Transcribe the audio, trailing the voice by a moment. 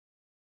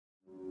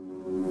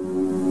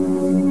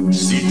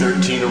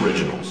C13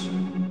 Originals.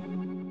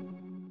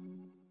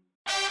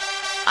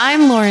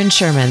 I'm Lauren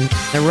Sherman,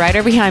 the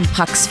writer behind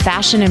Puck's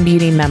Fashion and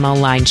Beauty Memo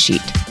line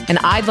sheet, and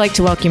I'd like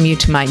to welcome you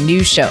to my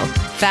new show,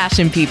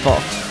 Fashion People.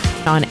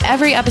 On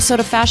every episode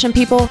of Fashion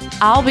People,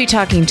 I'll be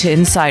talking to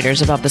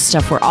insiders about the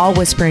stuff we're all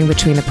whispering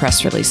between the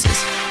press releases,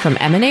 from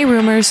M&A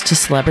rumors to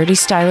celebrity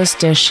stylist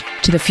dish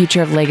to the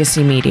future of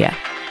legacy media.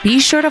 Be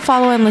sure to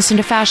follow and listen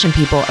to Fashion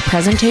People, a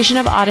presentation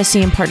of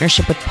Odyssey in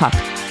partnership with Puck,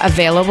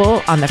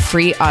 available on the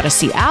free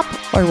Odyssey app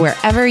or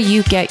wherever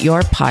you get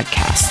your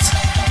podcasts.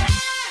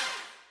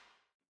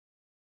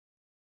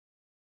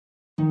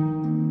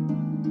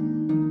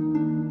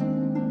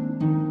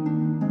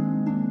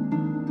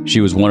 She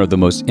was one of the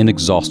most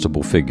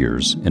inexhaustible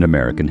figures in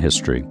American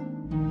history.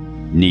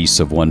 Niece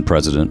of one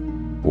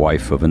president,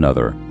 wife of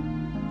another,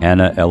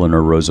 Anna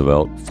Eleanor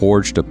Roosevelt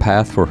forged a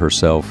path for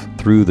herself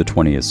through the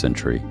 20th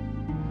century,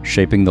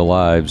 shaping the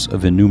lives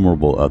of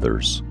innumerable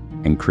others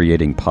and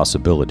creating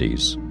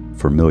possibilities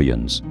for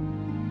millions.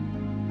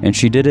 And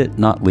she did it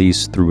not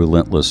least through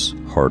relentless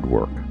hard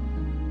work.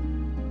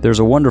 There's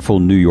a wonderful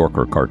New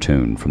Yorker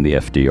cartoon from the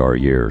FDR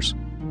years.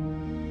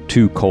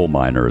 Two coal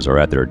miners are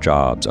at their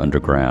jobs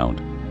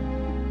underground.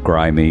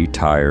 Grimy,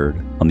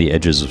 tired, on the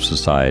edges of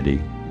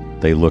society,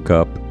 they look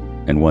up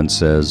and one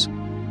says,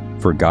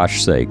 "For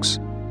gosh sakes,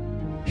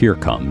 here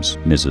comes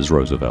Mrs.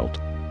 Roosevelt."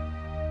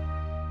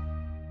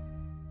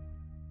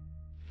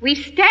 We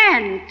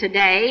stand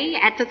today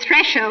at the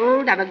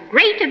threshold of a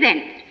great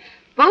event,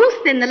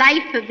 both in the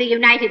life of the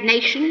United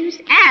Nations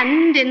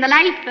and in the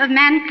life of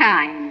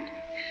mankind.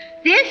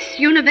 This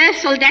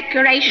Universal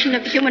Declaration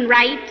of Human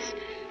Rights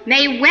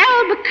may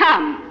well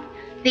become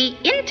the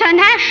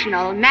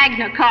international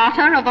Magna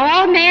Carta of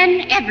all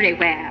men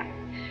everywhere.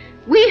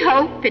 We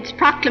hope its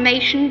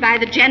proclamation by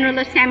the General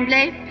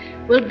Assembly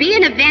will be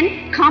an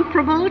event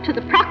comparable to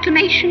the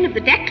proclamation of the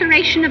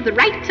Declaration of the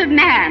Rights of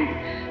Man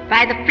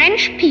by the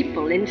French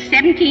people in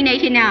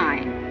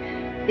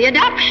 1789, the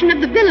adoption of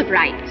the Bill of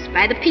Rights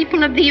by the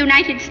people of the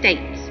United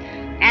States,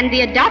 and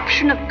the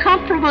adoption of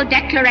comparable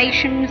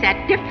declarations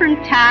at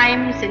different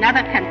times in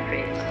other countries.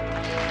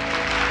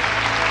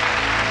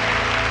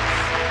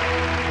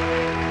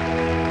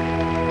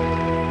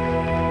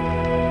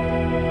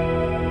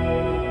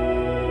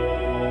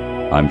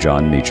 I'm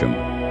John Meacham,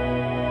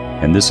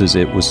 and this is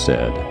It Was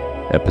Said,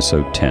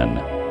 Episode 10,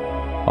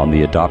 on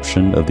the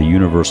adoption of the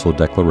Universal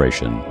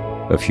Declaration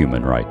of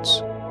Human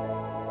Rights.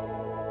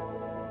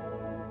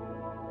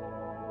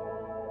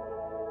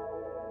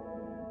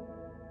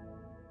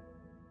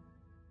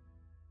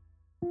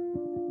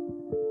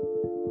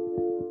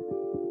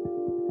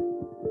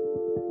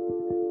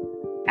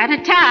 At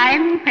a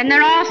time when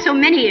there are so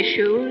many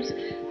issues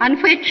on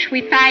which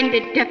we find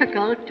it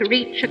difficult to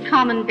reach a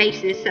common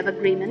basis of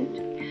agreement,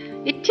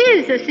 it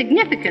is a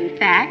significant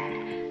fact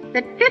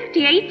that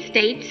 58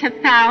 states have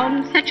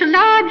found such a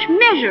large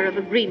measure of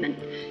agreement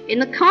in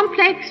the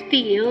complex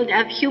field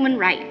of human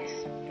rights.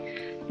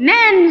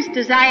 Man's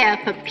desire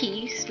for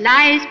peace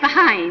lies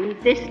behind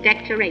this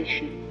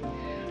declaration.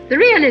 The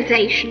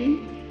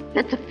realization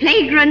that the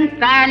flagrant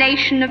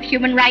violation of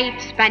human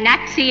rights by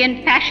Nazi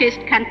and fascist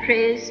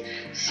countries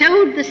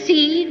sowed the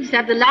seeds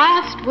of the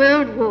last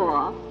World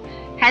War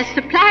has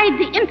supplied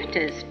the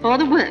impetus for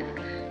the work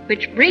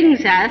which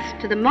brings us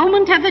to the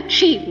moment of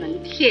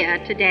achievement here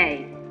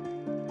today.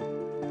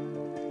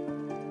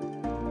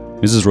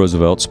 Mrs.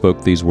 Roosevelt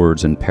spoke these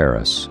words in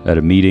Paris at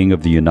a meeting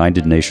of the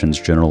United Nations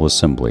General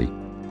Assembly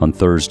on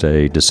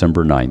Thursday,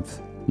 December 9th,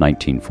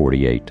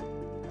 1948.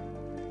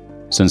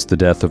 Since the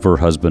death of her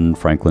husband,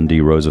 Franklin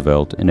D.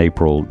 Roosevelt, in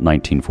April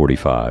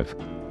 1945,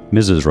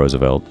 Mrs.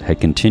 Roosevelt had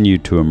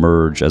continued to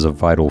emerge as a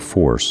vital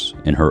force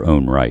in her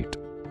own right.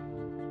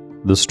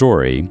 The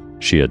story,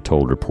 she had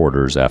told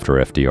reporters after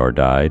FDR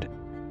died,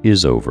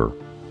 is over.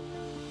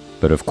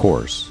 But of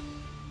course,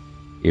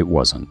 it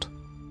wasn't.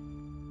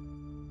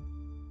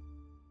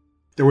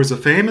 There was a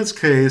famous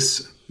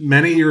case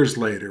many years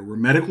later where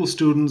medical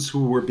students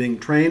who were being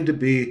trained to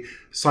be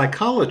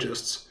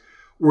psychologists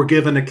were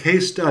given a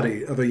case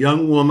study of a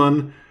young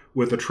woman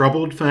with a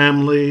troubled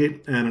family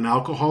and an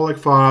alcoholic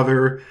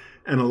father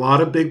and a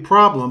lot of big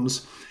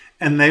problems,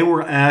 and they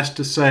were asked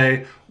to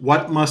say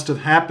what must have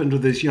happened to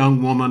this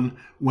young woman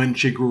when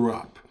she grew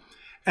up.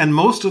 And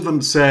most of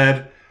them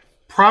said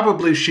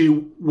probably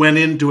she went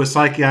into a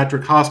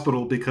psychiatric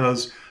hospital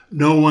because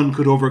no one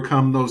could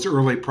overcome those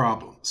early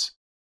problems.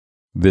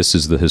 This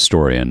is the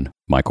historian,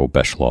 Michael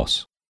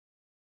Beschloss.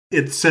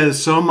 It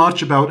says so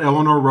much about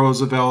Eleanor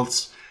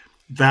Roosevelt's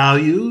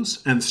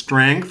values and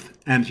strength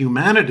and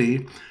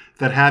humanity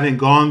that having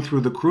gone through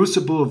the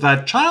crucible of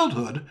that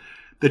childhood,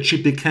 that she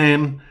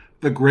became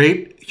the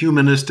great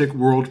humanistic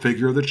world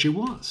figure that she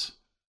was.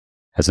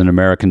 As an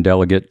American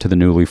delegate to the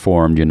newly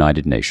formed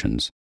United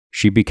Nations,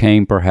 she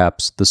became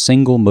perhaps the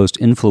single most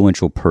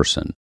influential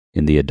person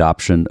in the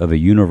adoption of a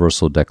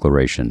Universal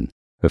Declaration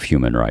of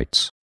Human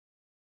Rights.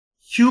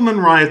 Human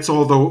rights,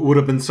 although it would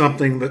have been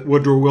something that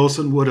Woodrow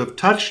Wilson would have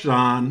touched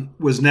on,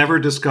 was never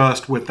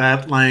discussed with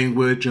that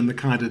language and the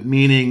kind of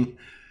meaning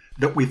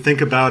that we think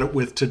about it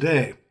with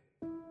today.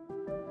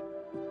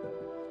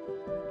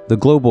 The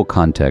global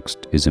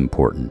context is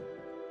important.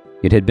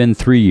 It had been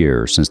 3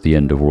 years since the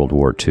end of World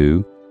War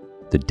II,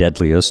 the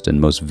deadliest and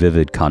most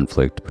vivid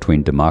conflict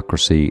between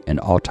democracy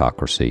and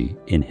autocracy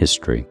in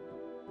history.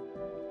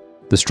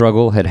 The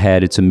struggle had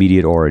had its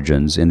immediate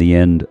origins in the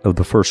end of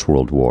the First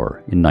World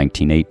War in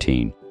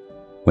 1918,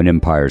 when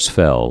empires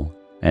fell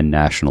and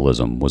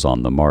nationalism was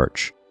on the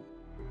march.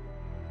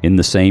 In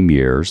the same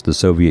years, the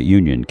Soviet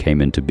Union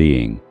came into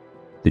being.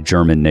 The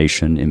German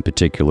nation in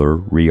particular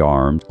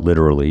rearmed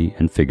literally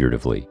and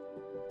figuratively,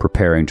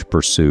 preparing to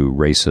pursue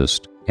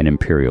racist and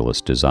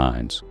imperialist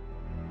designs.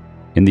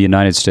 In the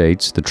United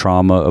States, the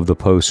trauma of the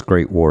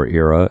post-Great War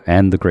era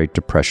and the Great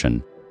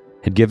Depression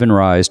had given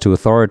rise to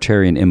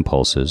authoritarian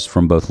impulses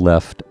from both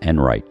left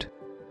and right.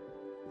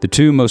 The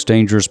two most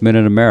dangerous men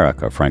in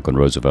America, Franklin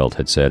Roosevelt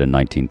had said in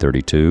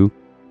 1932,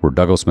 were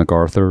Douglas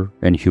MacArthur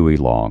and Huey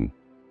Long.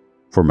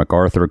 For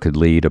MacArthur could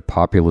lead a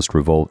populist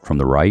revolt from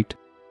the right,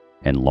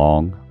 and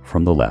Long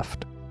from the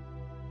left.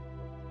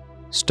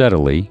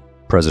 Steadily,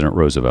 President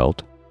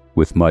Roosevelt,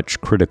 with much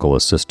critical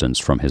assistance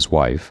from his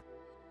wife,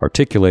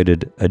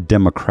 articulated a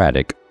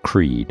democratic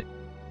creed.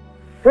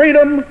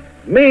 Freedom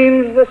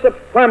means the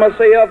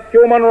supremacy of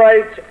human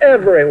rights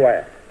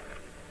everywhere.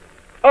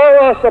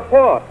 Our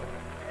support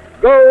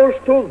goes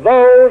to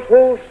those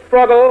who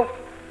struggle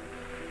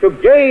to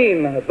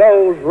gain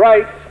those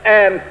rights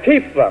and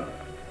keep them.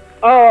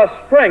 Our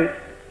strength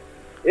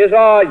is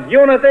our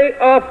unity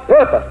of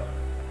purpose.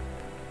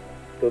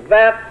 To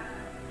that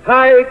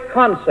high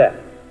concept.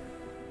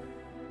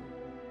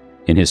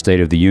 In his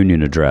State of the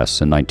Union address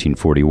in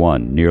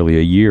 1941, nearly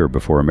a year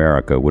before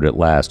America would at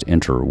last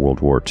enter World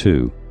War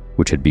II,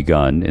 which had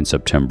begun in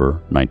September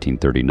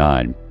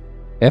 1939,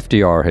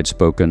 FDR had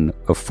spoken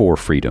of 4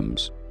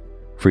 freedoms: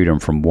 freedom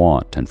from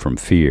want and from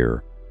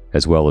fear,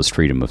 as well as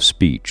freedom of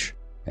speech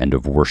and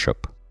of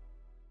worship.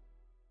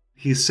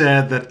 He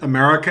said that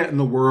America and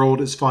the world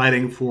is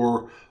fighting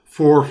for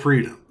 4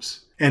 freedoms.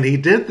 And he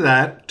did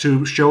that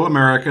to show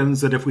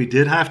Americans that if we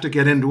did have to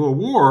get into a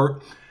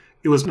war,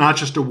 it was not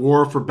just a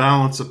war for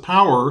balance of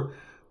power,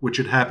 which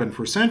had happened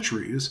for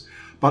centuries,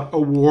 but a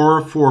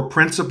war for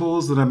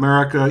principles that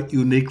America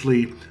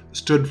uniquely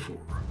stood for.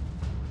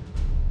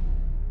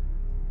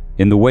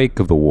 In the wake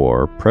of the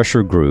war,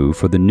 pressure grew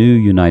for the new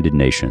United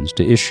Nations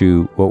to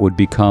issue what would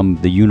become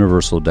the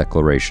Universal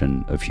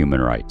Declaration of Human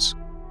Rights,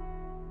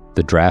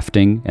 the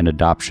drafting and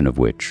adoption of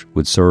which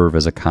would serve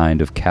as a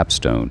kind of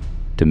capstone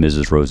to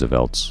Mrs.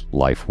 Roosevelt's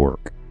life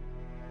work.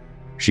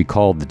 She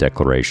called the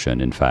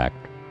Declaration, in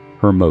fact,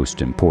 her most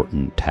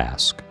important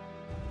task.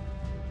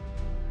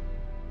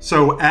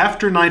 So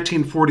after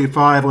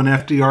 1945, when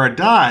FDR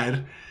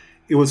died,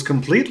 it was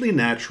completely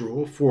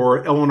natural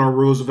for Eleanor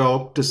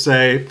Roosevelt to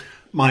say,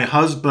 my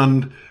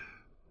husband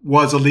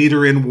was a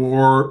leader in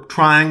war,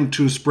 trying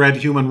to spread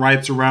human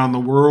rights around the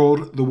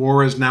world. The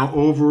war is now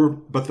over,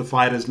 but the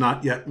fight is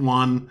not yet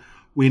won.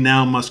 We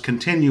now must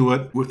continue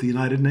it with the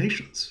United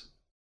Nations.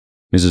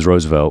 Mrs.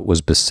 Roosevelt was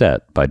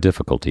beset by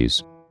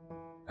difficulties.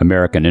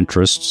 American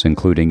interests,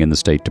 including in the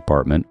State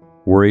Department,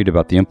 worried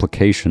about the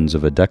implications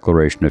of a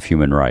Declaration of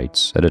Human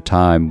Rights at a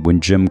time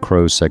when Jim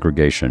Crow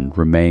segregation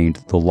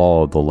remained the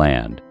law of the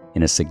land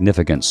in a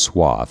significant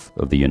swath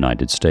of the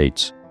United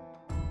States.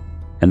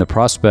 And the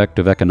prospect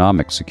of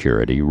economic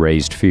security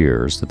raised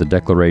fears that the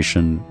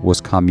Declaration was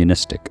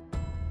communistic,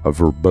 a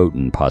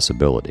verboten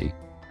possibility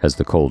as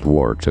the Cold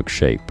War took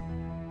shape.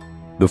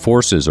 The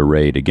forces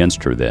arrayed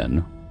against her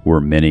then were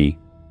many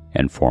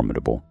and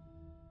formidable.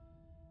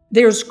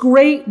 There's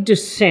great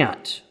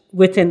dissent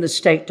within the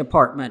State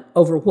Department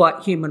over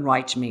what human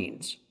rights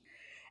means.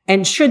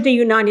 And should the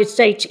United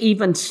States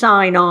even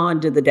sign on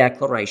to the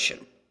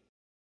Declaration?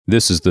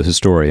 This is the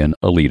historian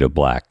Alida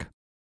Black.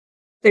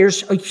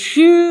 There's a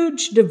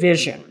huge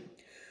division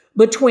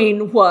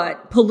between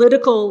what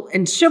political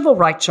and civil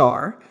rights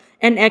are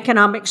and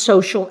economic,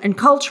 social, and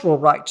cultural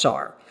rights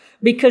are,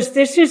 because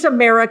this is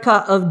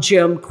America of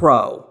Jim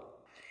Crow.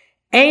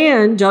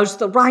 And does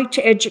the right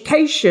to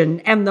education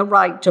and the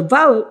right to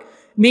vote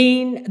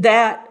mean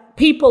that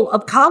people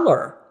of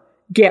color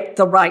get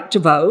the right to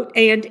vote?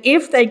 And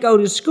if they go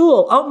to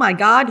school, oh my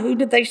God, who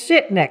did they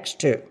sit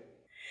next to?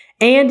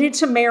 And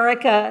it's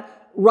America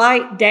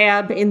right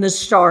dab in the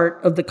start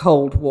of the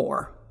Cold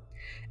War.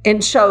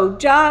 And so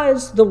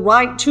does the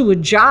right to a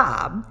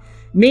job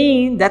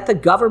mean that the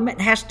government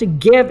has to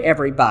give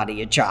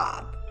everybody a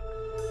job?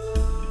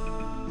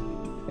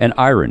 An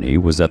irony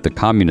was that the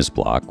Communist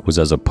bloc was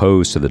as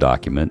opposed to the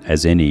document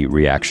as any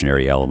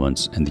reactionary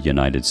elements in the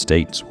United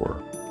States were.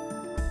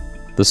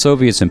 The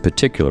Soviets in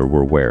particular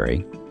were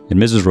wary, and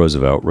Mrs.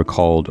 Roosevelt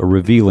recalled a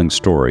revealing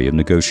story of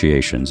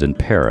negotiations in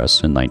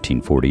Paris in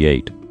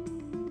 1948.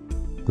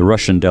 The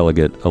Russian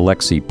delegate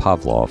Alexei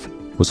Pavlov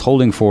was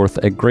holding forth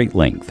at great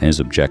length in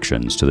his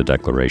objections to the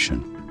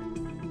Declaration.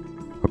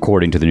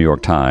 According to the New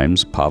York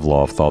Times,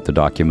 Pavlov thought the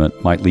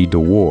document might lead to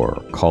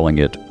war, calling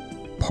it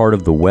part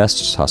of the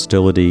West's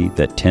hostility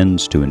that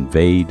tends to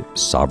invade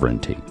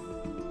sovereignty.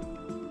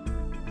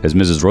 As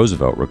Mrs.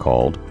 Roosevelt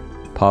recalled,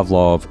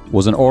 Pavlov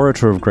was an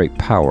orator of great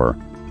power,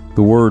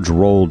 The words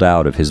rolled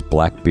out of his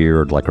black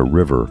beard like a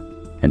river,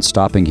 and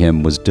stopping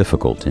him was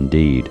difficult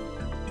indeed.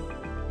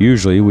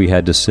 Usually we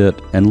had to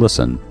sit and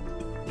listen.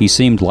 He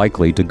seemed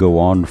likely to go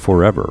on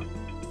forever.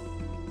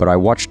 But I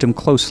watched him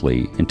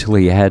closely until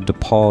he had to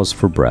pause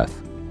for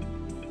breath.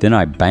 Then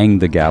I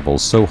banged the gavel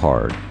so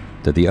hard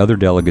that the other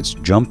delegates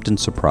jumped in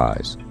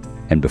surprise,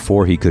 and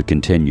before he could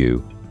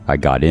continue, I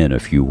got in a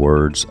few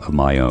words of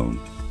my own.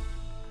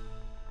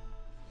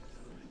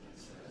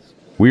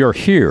 "We are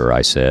here,"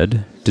 I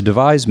said, "to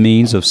devise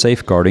means of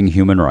safeguarding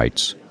human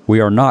rights. We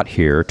are not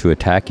here to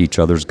attack each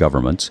other's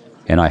governments,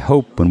 and I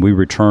hope when we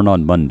return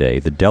on Monday,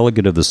 the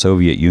delegate of the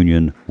Soviet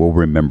Union will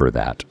remember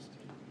that."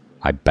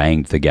 I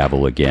banged the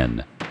gavel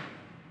again.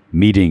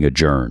 Meeting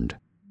adjourned.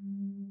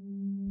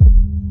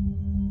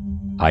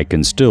 I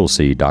can still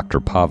see Dr.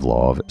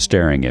 Pavlov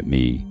staring at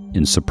me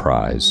in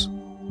surprise,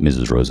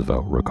 Mrs.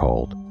 Roosevelt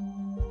recalled.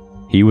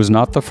 He was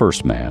not the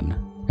first man,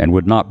 and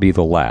would not be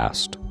the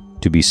last,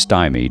 to be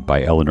stymied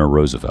by Eleanor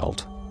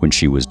Roosevelt when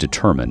she was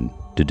determined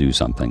to do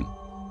something.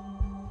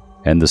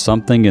 And the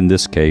something in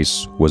this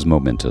case was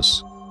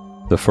momentous,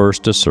 the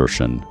first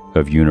assertion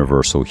of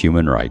universal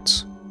human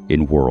rights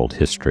in world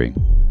history.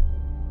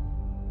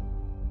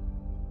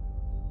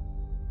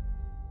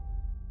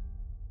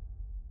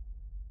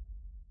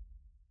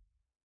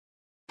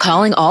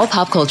 Calling all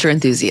pop culture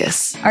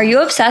enthusiasts. Are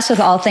you obsessed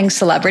with all things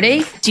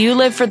celebrity? Do you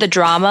live for the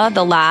drama,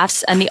 the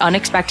laughs, and the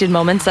unexpected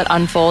moments that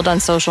unfold on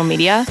social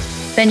media?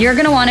 Then you're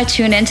going to want to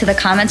tune in to the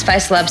Comments by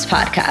Celebs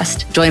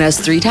podcast. Join us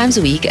 3 times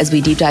a week as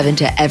we deep dive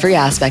into every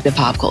aspect of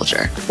pop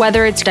culture.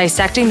 Whether it's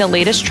dissecting the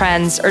latest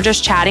trends or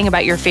just chatting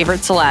about your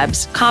favorite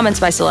celebs, Comments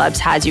by Celebs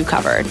has you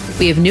covered.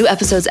 We have new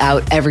episodes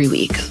out every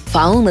week.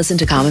 Follow and listen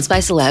to Comments by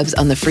Celebs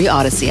on the free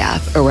Odyssey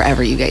app or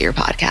wherever you get your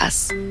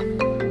podcasts.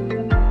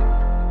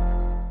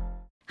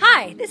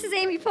 Hi, this is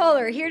Amy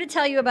Poehler, here to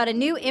tell you about a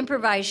new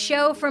improvised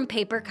show from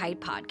Paper Kite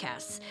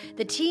Podcasts,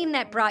 the team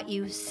that brought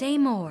you Say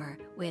More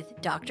with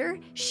Dr.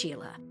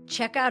 Sheila.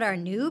 Check out our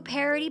new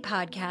parody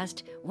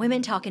podcast,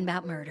 Women Talking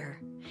About Murder.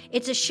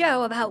 It's a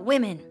show about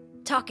women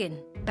talking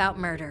about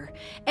murder.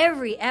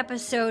 Every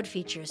episode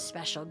features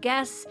special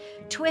guests,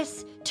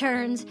 twists,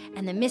 turns,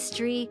 and the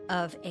mystery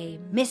of a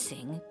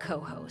missing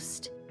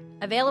co-host.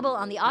 Available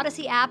on the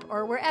Odyssey app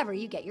or wherever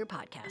you get your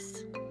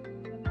podcasts.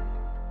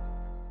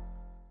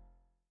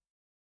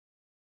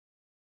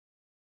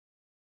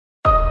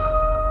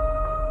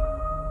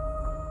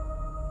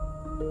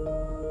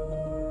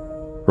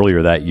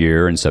 Earlier that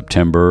year, in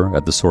September,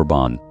 at the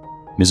Sorbonne,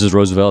 Mrs.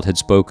 Roosevelt had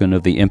spoken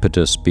of the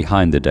impetus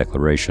behind the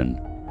Declaration.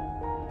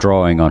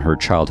 Drawing on her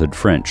childhood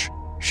French,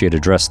 she had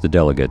addressed the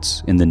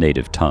delegates in the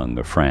native tongue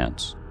of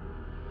France.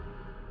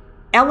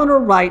 Eleanor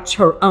writes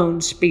her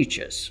own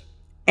speeches,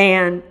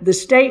 and the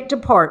State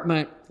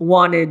Department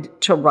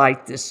wanted to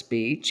write this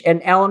speech,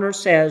 and Eleanor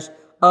says,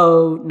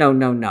 "Oh,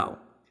 no.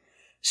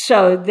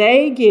 So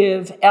they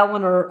give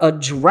Eleanor a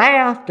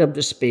draft of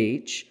the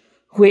speech,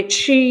 which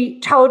she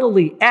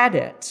totally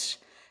edits,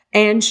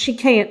 and she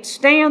can't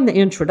stand the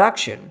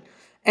introduction.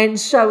 And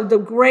so the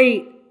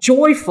great,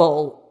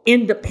 joyful,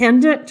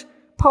 independent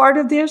part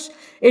of this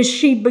is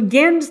she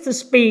begins the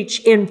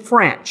speech in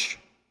French,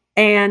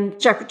 and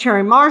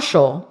Secretary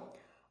Marshall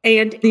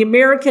and the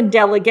American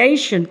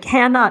delegation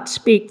cannot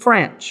speak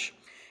French.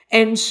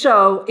 And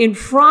so in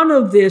front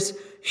of this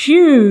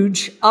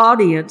huge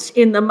audience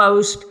in the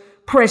most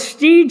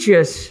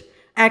prestigious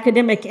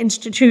academic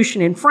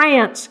institution in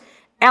France,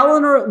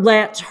 Eleanor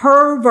lets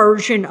her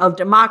version of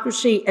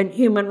democracy and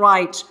human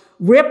rights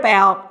rip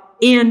out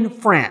in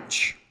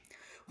French,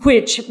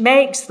 which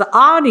makes the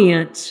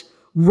audience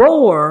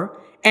roar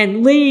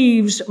and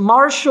leaves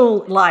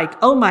Marshall like,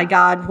 oh my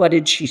God, what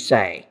did she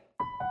say?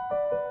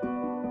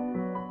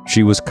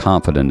 She was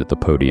confident at the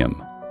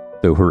podium,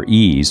 though her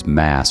ease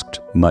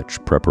masked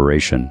much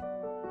preparation.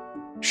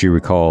 She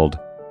recalled,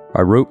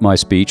 "I wrote my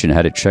speech and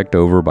had it checked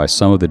over by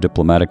some of the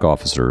diplomatic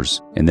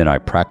officers, and then I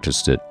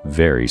practiced it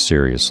very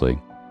seriously."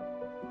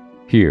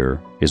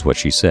 Here is what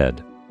she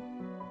said.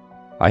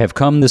 "I have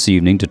come this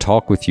evening to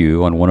talk with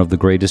you on one of the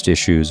greatest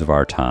issues of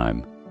our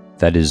time,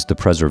 that is the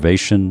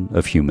preservation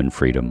of human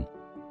freedom.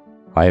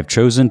 I have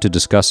chosen to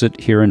discuss it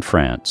here in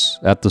France,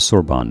 at the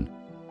Sorbonne,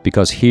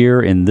 because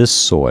here in this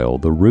soil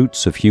the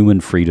roots of human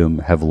freedom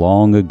have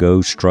long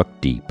ago struck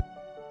deep,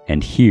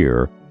 and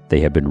here they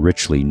have been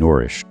richly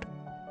nourished.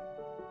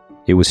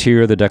 It was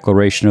here the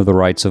Declaration of the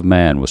Rights of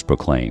Man was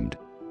proclaimed,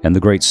 and the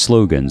great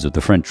slogans of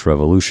the French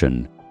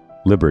Revolution,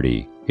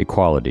 liberty,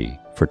 equality,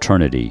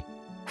 fraternity,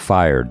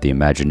 fired the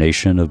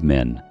imagination of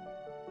men.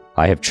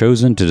 I have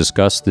chosen to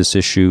discuss this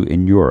issue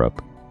in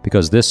Europe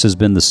because this has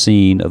been the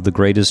scene of the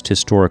greatest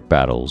historic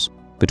battles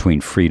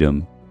between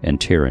freedom and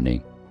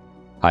tyranny.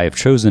 I have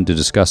chosen to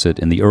discuss it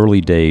in the early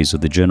days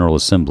of the General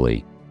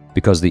Assembly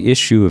because the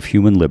issue of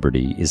human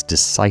liberty is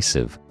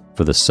decisive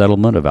for the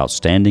settlement of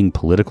outstanding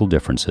political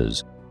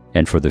differences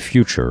and for the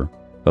future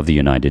of the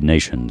United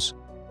Nations.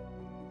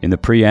 In the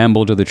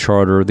preamble to the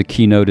Charter, the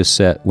keynote is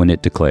set when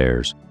it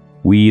declares,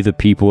 'We, the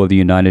people of the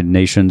United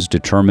Nations,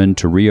 determined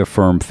to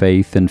reaffirm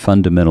faith in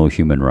fundamental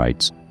human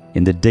rights,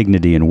 in the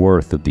dignity and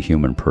worth of the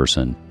human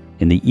person,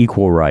 in the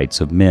equal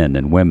rights of men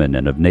and women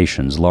and of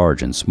nations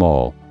large and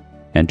small,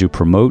 and to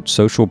promote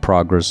social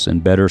progress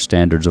and better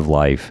standards of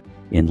life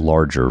in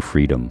larger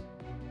freedom.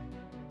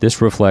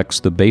 This reflects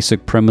the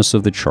basic premise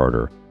of the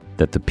Charter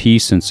that the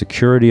peace and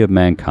security of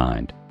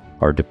mankind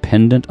are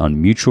dependent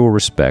on mutual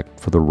respect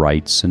for the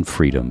rights and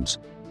freedoms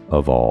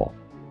of all.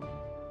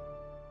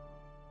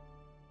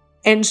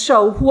 And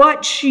so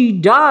what she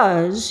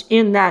does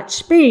in that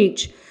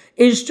speech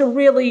is to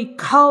really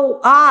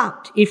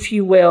co-opt, if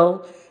you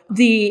will,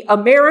 the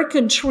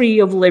American Tree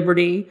of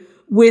Liberty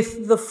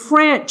with the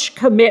French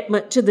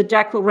commitment to the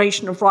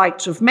Declaration of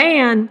Rights of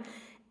Man,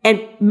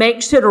 and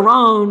makes it her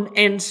own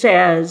and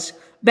says,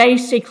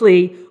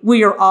 basically,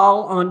 we are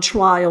all on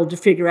trial to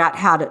figure out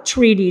how to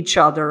treat each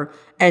other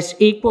as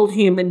equal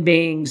human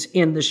beings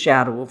in the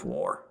shadow of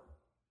war.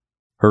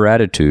 Her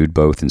attitude,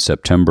 both in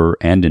September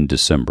and in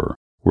December,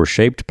 were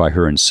shaped by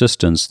her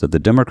insistence that the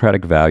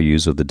democratic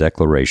values of the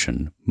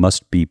Declaration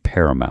must be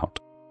paramount.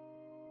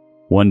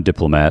 One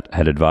diplomat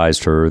had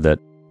advised her that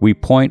we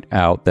point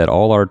out that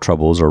all our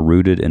troubles are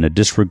rooted in a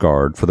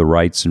disregard for the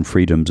rights and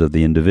freedoms of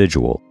the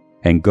individual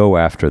and go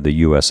after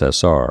the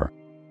USSR,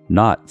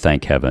 not,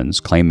 thank heavens,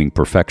 claiming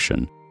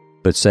perfection,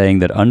 but saying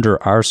that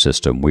under our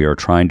system we are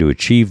trying to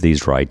achieve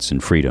these rights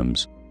and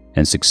freedoms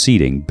and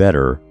succeeding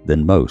better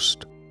than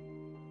most.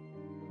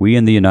 We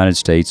in the United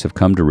States have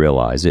come to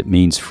realize it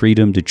means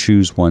freedom to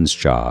choose one's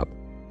job,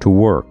 to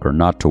work or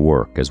not to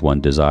work as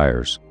one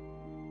desires.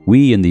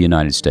 We in the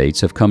United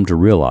States have come to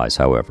realize,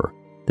 however,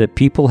 that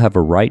people have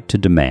a right to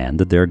demand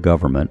that their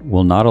government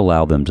will not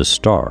allow them to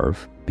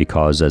starve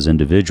because as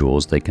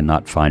individuals they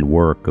cannot find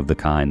work of the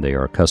kind they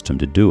are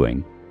accustomed to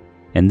doing,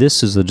 and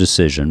this is a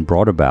decision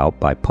brought about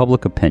by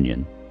public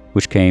opinion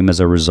which came as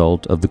a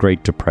result of the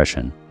Great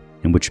Depression,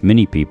 in which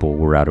many people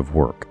were out of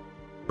work.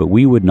 But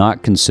we would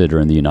not consider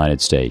in the United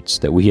States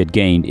that we had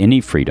gained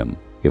any freedom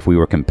if we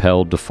were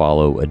compelled to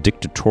follow a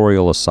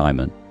dictatorial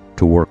assignment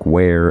to work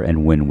where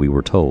and when we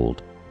were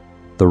told.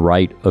 The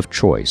right of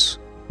choice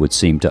would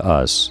seem to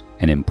us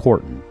an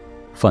important,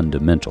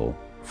 fundamental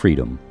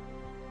freedom.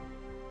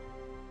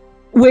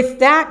 With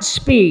that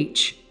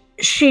speech,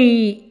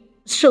 she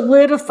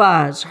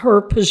solidifies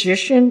her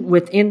position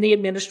within the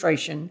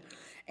administration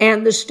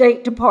and the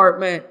State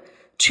Department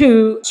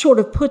to sort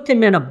of put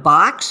them in a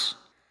box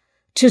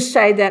to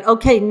say that,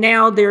 okay,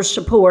 now their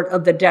support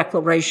of the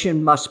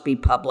Declaration must be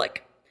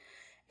public.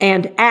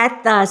 And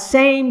at the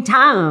same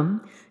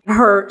time,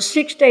 her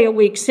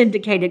 6-day-a-week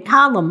syndicated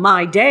column,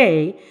 My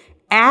Day,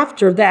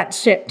 after that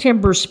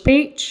September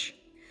speech,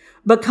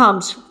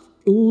 becomes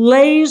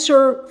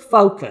laser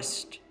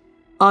focused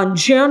on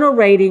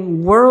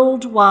generating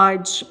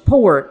worldwide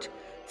support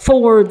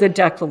for the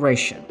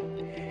Declaration.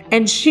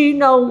 And she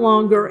no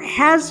longer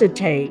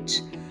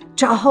hesitates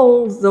to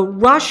hold the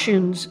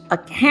Russians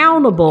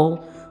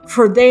accountable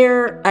for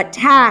their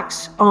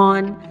attacks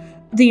on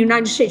the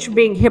United States for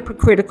being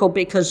hypocritical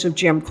because of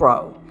Jim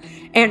Crow.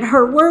 And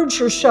her words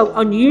are so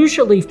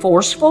unusually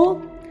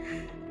forceful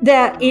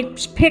that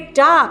it's picked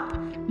up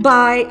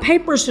by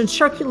papers and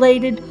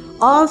circulated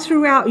all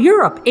throughout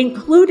Europe,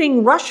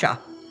 including Russia.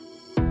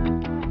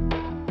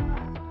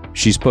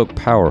 She spoke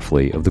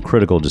powerfully of the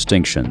critical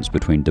distinctions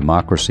between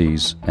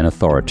democracies and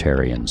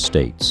authoritarian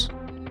states.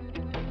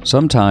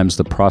 Sometimes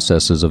the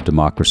processes of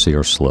democracy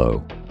are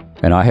slow,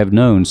 and I have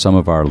known some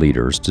of our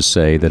leaders to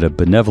say that a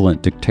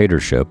benevolent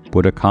dictatorship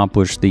would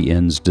accomplish the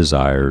ends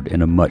desired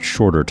in a much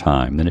shorter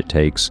time than it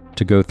takes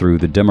to go through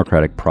the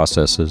democratic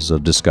processes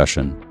of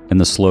discussion and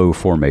the slow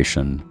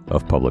formation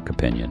of public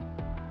opinion.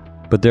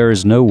 But there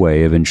is no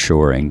way of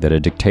ensuring that a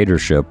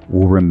dictatorship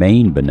will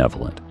remain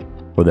benevolent,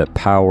 or that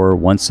power,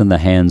 once in the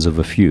hands of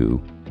a few,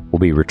 will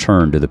be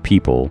returned to the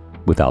people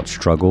without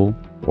struggle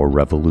or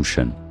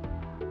revolution.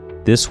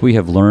 This we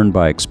have learned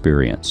by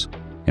experience,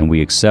 and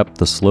we accept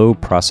the slow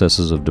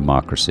processes of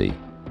democracy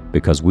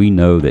because we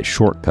know that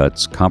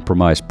shortcuts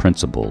compromise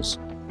principles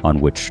on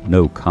which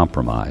no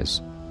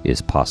compromise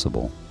is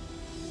possible.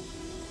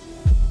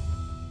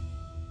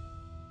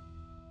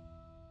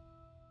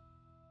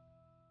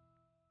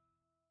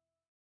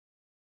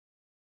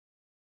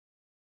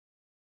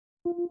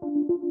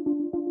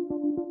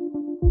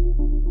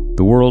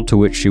 The world to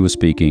which she was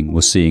speaking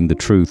was seeing the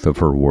truth of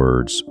her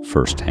words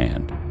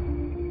firsthand.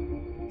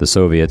 The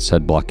Soviets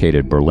had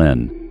blockaded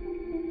Berlin,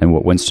 and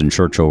what Winston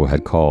Churchill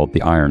had called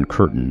the Iron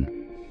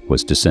Curtain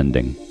was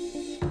descending.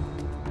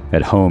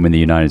 At home in the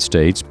United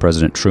States,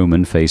 President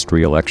Truman faced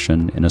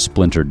re-election in a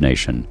splintered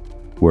nation,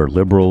 where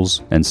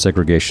liberals and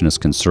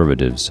segregationist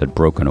conservatives had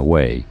broken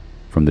away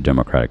from the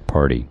Democratic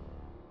Party.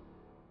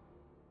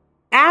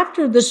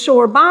 After the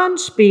Sorbonne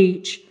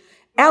speech,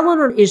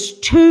 Eleanor is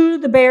to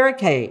the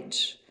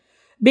barricades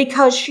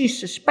because she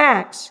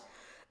suspects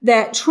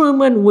that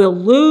Truman will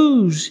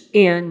lose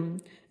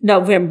in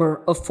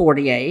November of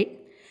 48,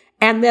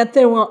 and that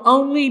there will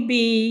only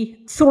be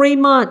 3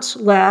 months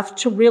left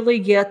to really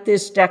get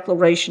this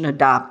declaration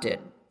adopted.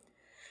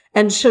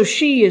 And so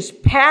she is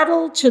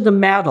paddled to the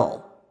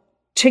metal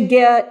to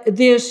get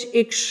this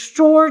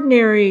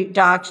extraordinary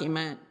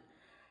document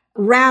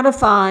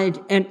ratified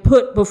and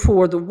put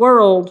before the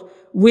world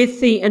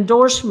with the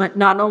endorsement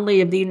not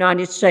only of the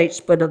United States,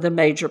 but of the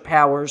major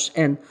powers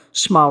and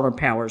smaller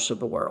powers of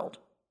the world.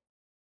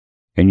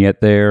 And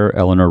yet there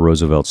Eleanor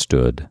Roosevelt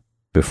stood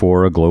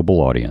before a global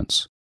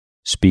audience,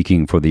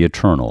 speaking for the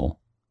eternal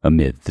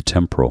amid the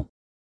temporal.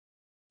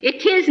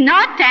 It is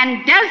not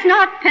and does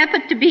not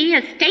purport to be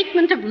a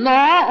statement of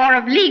law or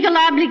of legal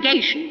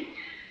obligation.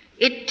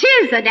 It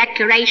is a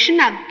declaration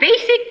of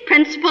basic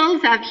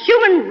principles of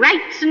human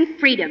rights and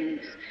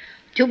freedoms,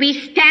 to be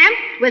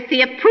stamped with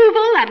the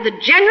approval of the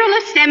General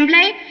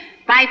Assembly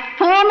by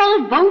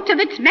formal vote of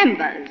its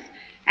members,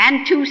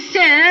 and to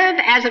serve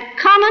as a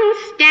common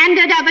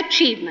standard of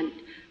achievement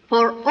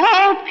for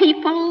all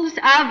peoples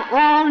of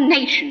all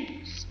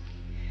nations.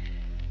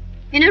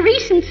 In a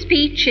recent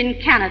speech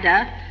in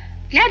Canada,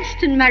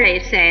 Gladstone Murray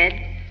said,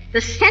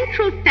 "The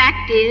central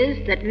fact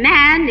is that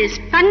man is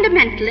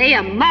fundamentally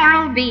a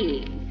moral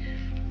being,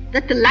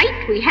 that the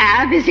light we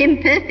have is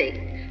imperfect,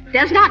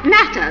 does not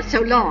matter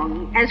so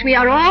long as we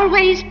are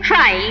always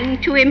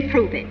trying to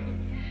improve it.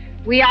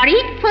 We are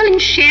equal in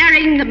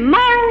sharing the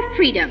moral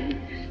freedom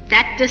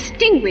that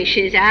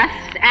distinguishes us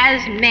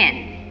as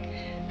men.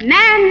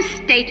 Man's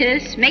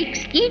status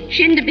makes each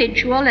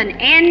individual an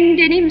end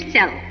in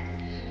himself.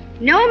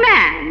 No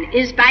man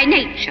is by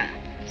nature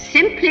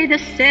simply the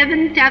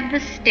servant of the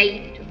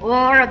state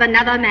or of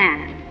another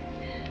man.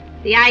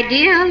 The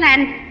ideal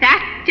and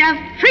fact of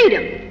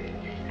freedom,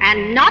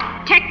 and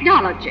not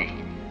technology,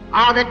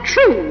 are the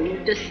true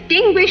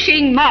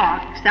distinguishing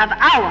marks of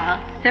our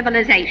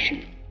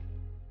civilization."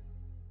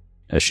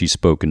 As she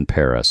spoke in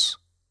Paris,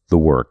 the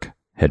work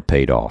had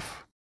paid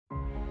off.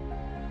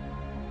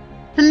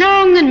 The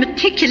long and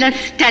meticulous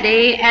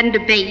study and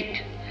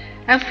debate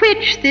of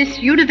which this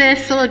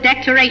Universal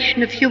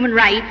Declaration of Human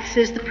Rights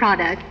is the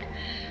product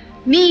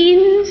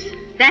means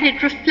that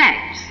it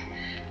reflects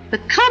the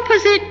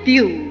composite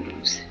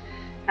views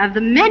of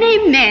the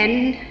many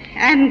men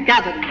and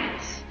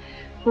governments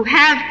who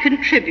have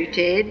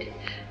contributed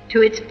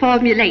to its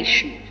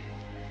formulation.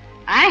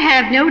 I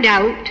have no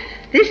doubt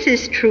this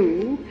is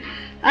true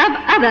of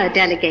other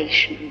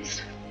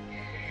delegations,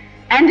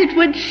 and it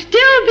would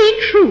still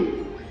be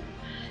true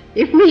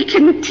if we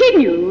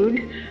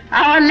continued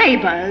our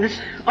labors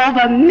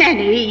over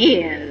many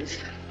years.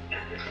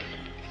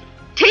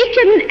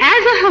 Taken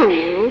as a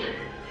whole,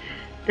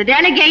 the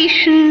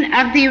delegation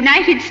of the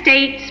United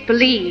States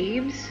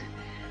believes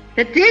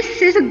that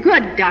this is a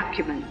good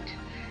document,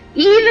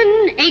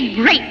 even a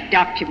great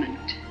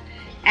document,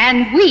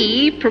 and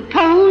we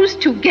propose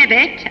to give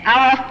it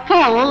our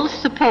full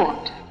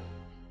support.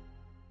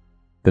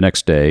 The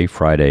next day,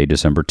 Friday,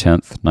 December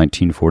 10th,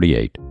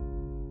 1948,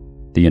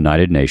 the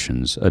United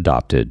Nations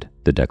adopted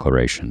the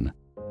Declaration.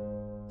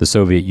 The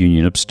Soviet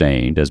Union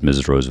abstained, as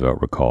Mrs. Roosevelt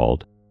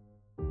recalled,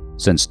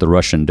 since the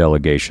Russian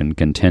delegation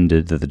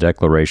contended that the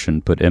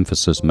Declaration put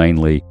emphasis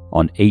mainly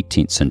on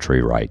 18th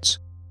century rights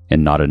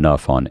and not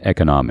enough on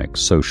economic,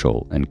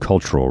 social, and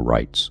cultural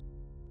rights.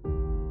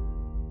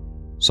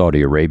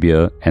 Saudi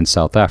Arabia and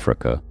South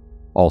Africa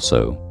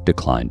also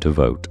declined to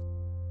vote.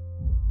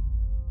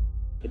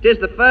 It is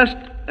the first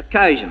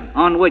occasion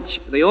on which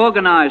the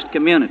organized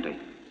community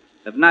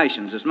of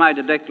nations has made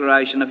a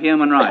declaration of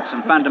human rights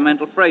and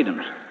fundamental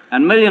freedoms,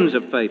 and millions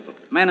of people,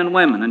 men and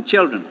women and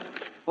children,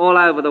 all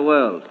over the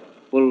world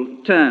will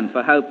turn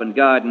for hope and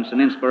guidance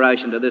and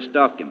inspiration to this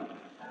document.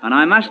 And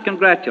I must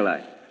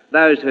congratulate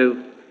those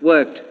who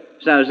worked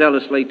so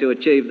zealously to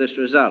achieve this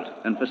result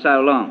and for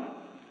so long.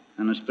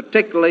 And it's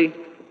particularly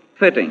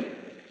fitting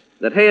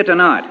that here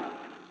tonight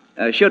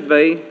should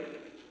be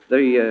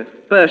the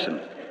person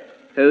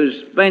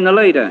who's been the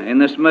leader in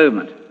this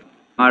movement.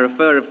 I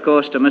refer, of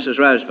course, to Mrs.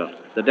 Roosevelt,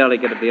 the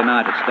delegate of the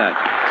United States.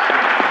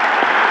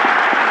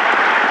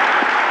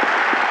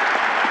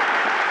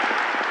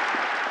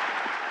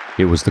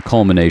 It was the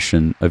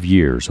culmination of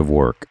years of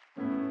work.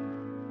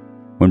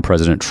 When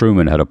President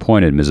Truman had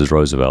appointed Mrs.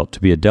 Roosevelt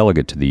to be a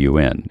delegate to the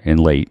UN in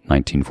late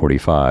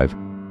 1945,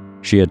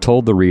 she had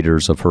told the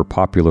readers of her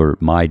popular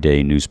My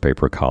Day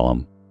newspaper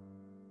column,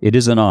 "It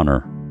is an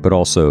honor, but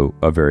also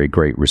a very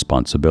great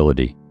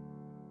responsibility.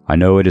 I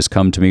know it has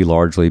come to me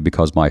largely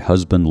because my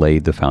husband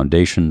laid the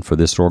foundation for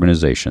this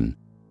organization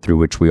through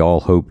which we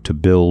all hope to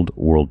build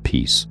world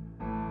peace.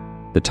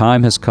 The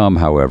time has come,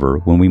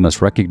 however, when we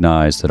must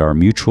recognize that our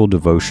mutual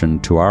devotion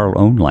to our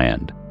own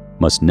land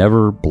must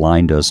never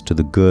blind us to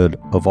the good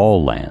of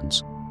all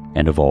lands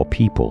and of all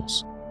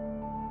peoples.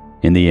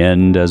 In the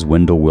end, as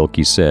Wendell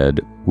Willkie said,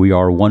 we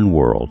are one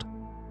world,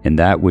 and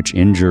that which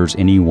injures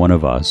any one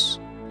of us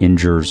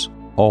injures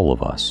all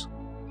of us.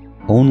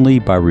 Only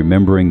by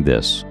remembering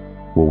this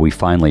will we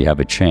finally have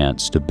a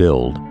chance to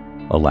build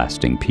a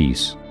lasting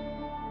peace."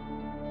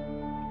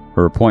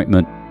 Her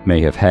appointment may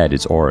have had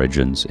its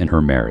origins in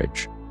her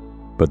marriage,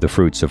 but the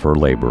fruits of her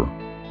labor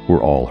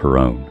were all her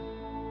own.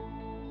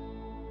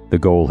 The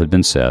goal had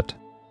been set,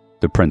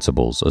 the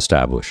principles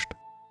established.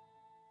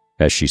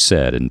 As she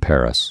said in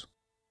Paris,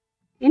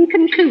 In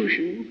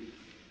conclusion,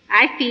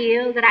 I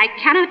feel that I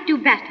cannot do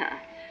better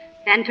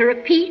than to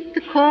repeat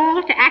the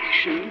call to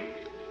action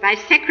by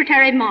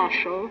Secretary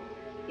Marshall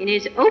in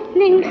his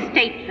opening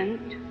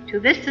statement to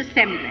this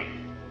Assembly.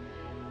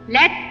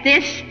 Let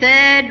this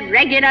third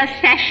regular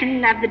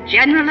session of the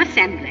General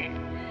Assembly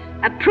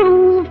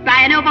approve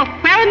by an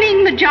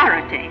overwhelming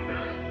majority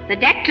the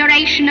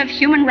Declaration of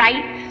Human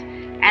Rights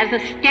as a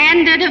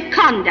standard of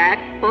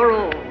conduct for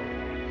all.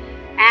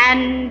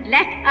 And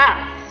let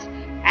us,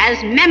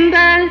 as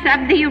members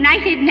of the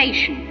United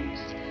Nations,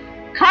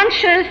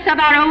 conscious of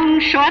our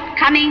own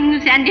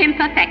shortcomings and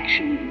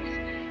imperfections,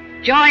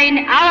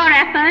 join our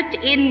effort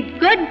in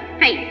good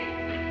faith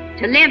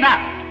to live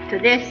up to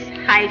this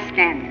high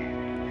standard.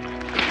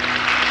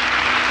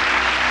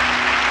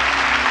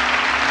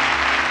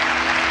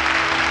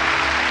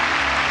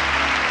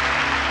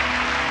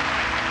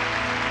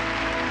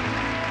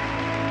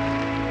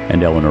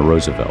 And Eleanor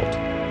Roosevelt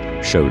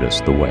showed us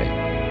the way.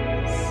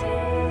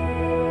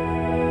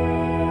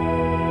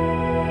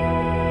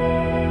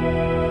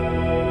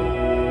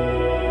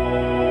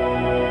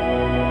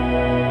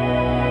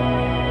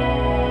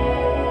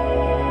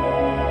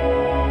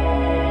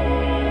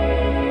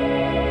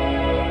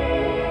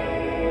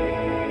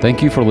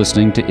 Thank you for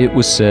listening to It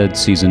Was Said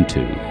Season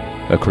 2,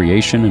 a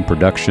creation and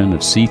production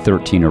of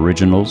C13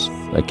 Originals,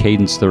 a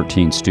Cadence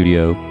 13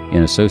 studio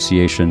in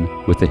association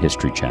with the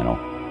History Channel.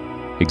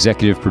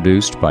 Executive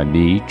produced by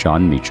me,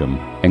 John Meacham,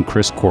 and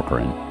Chris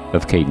Corcoran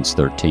of Cadence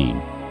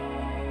 13.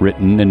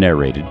 Written and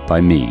narrated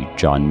by me,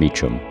 John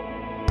Meacham.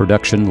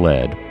 Production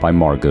led by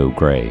Margot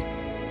Gray.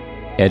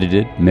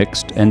 Edited,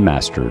 mixed, and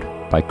mastered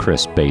by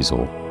Chris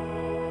Basil.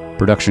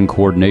 Production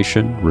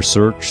coordination,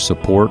 research,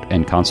 support,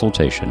 and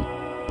consultation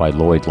by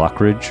Lloyd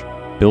Lockridge,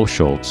 Bill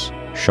Schultz,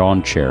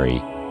 Sean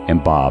Cherry,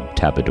 and Bob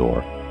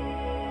Tabador.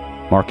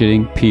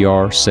 Marketing,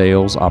 PR,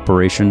 sales,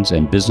 operations,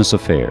 and business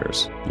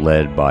affairs,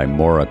 led by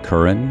Maura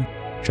Curran,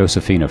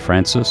 Josephina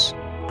Francis,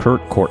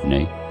 Kurt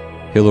Courtney,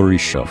 Hilary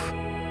Schuff,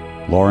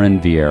 Lauren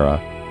Vieira,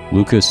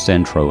 Lucas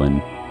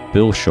Santroen,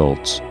 Bill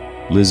Schultz,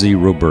 Lizzie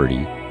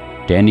Roberti,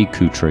 Danny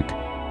Kutrick,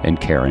 and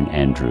Karen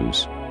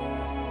Andrews.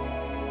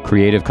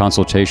 Creative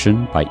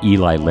consultation by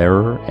Eli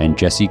Lehrer and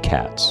Jesse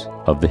Katz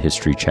of the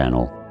History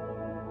Channel.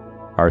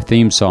 Our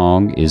theme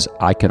song is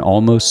I Can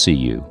Almost See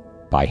You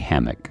by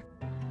Hammock.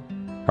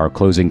 Our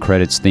closing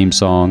credits theme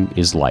song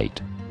is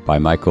Light by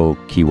Michael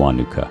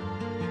Kiwanuka.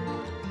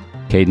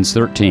 Cadence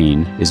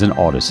 13 is an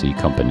Odyssey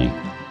company.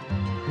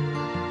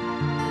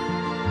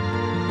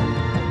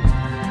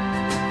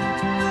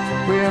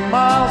 We're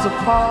miles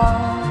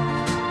apart,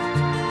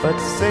 but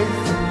safe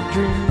in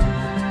dreams.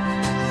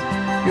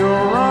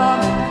 You're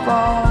running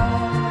from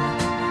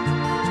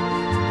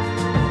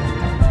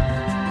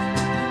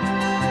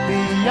the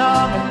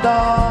young and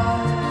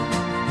dark.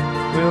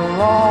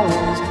 We'll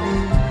always be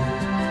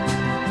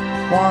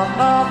one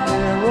of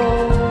their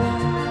own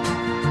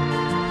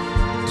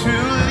to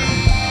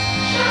lead.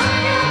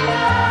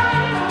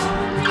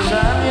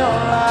 Shine your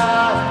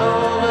light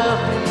over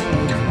me.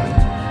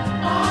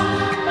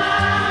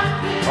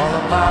 All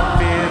of my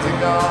fears are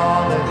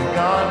gone, they're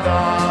gone,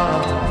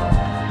 gone.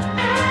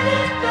 And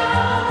it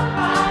don't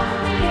bother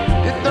me.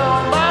 It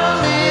don't bother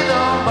me,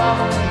 don't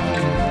bother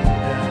me.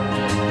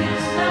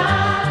 It's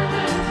not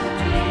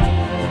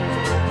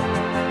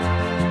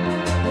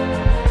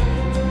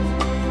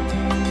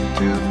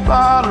too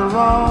far to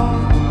run,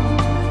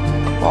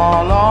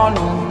 fall on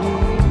your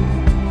knees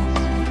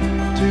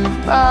to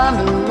find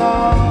a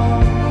love.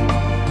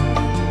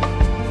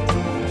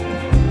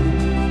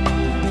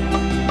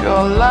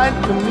 Your light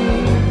for me,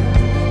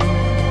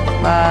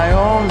 my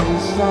only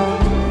sun.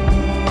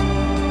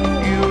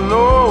 You'll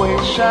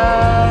always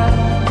shine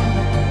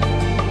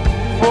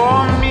for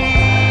me.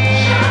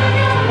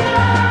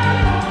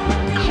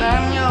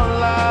 Shine your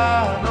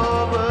light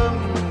over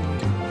me.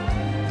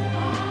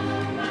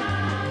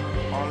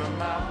 All of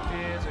my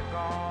fears are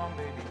gone,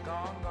 baby,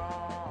 gone,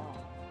 gone.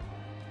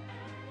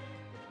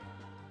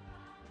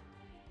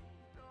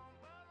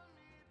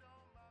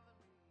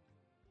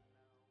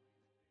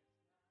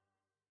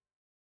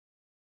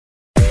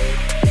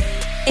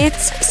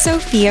 It's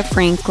Sophia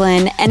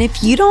Franklin, and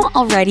if you don't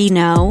already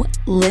know,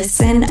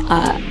 listen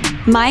up.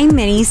 My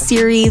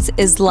mini-series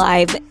is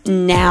live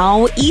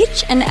now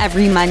each and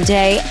every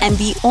Monday, and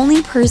the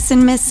only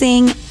person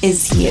missing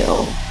is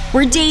you.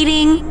 We're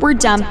dating, we're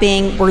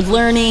dumping, we're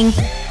learning,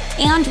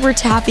 and we're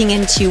tapping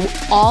into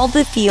all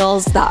the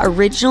feels that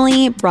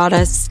originally brought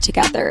us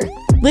together.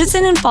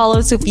 Listen and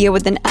follow Sophia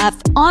with an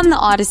F on the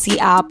Odyssey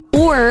app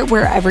or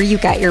wherever you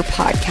get your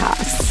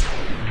podcasts.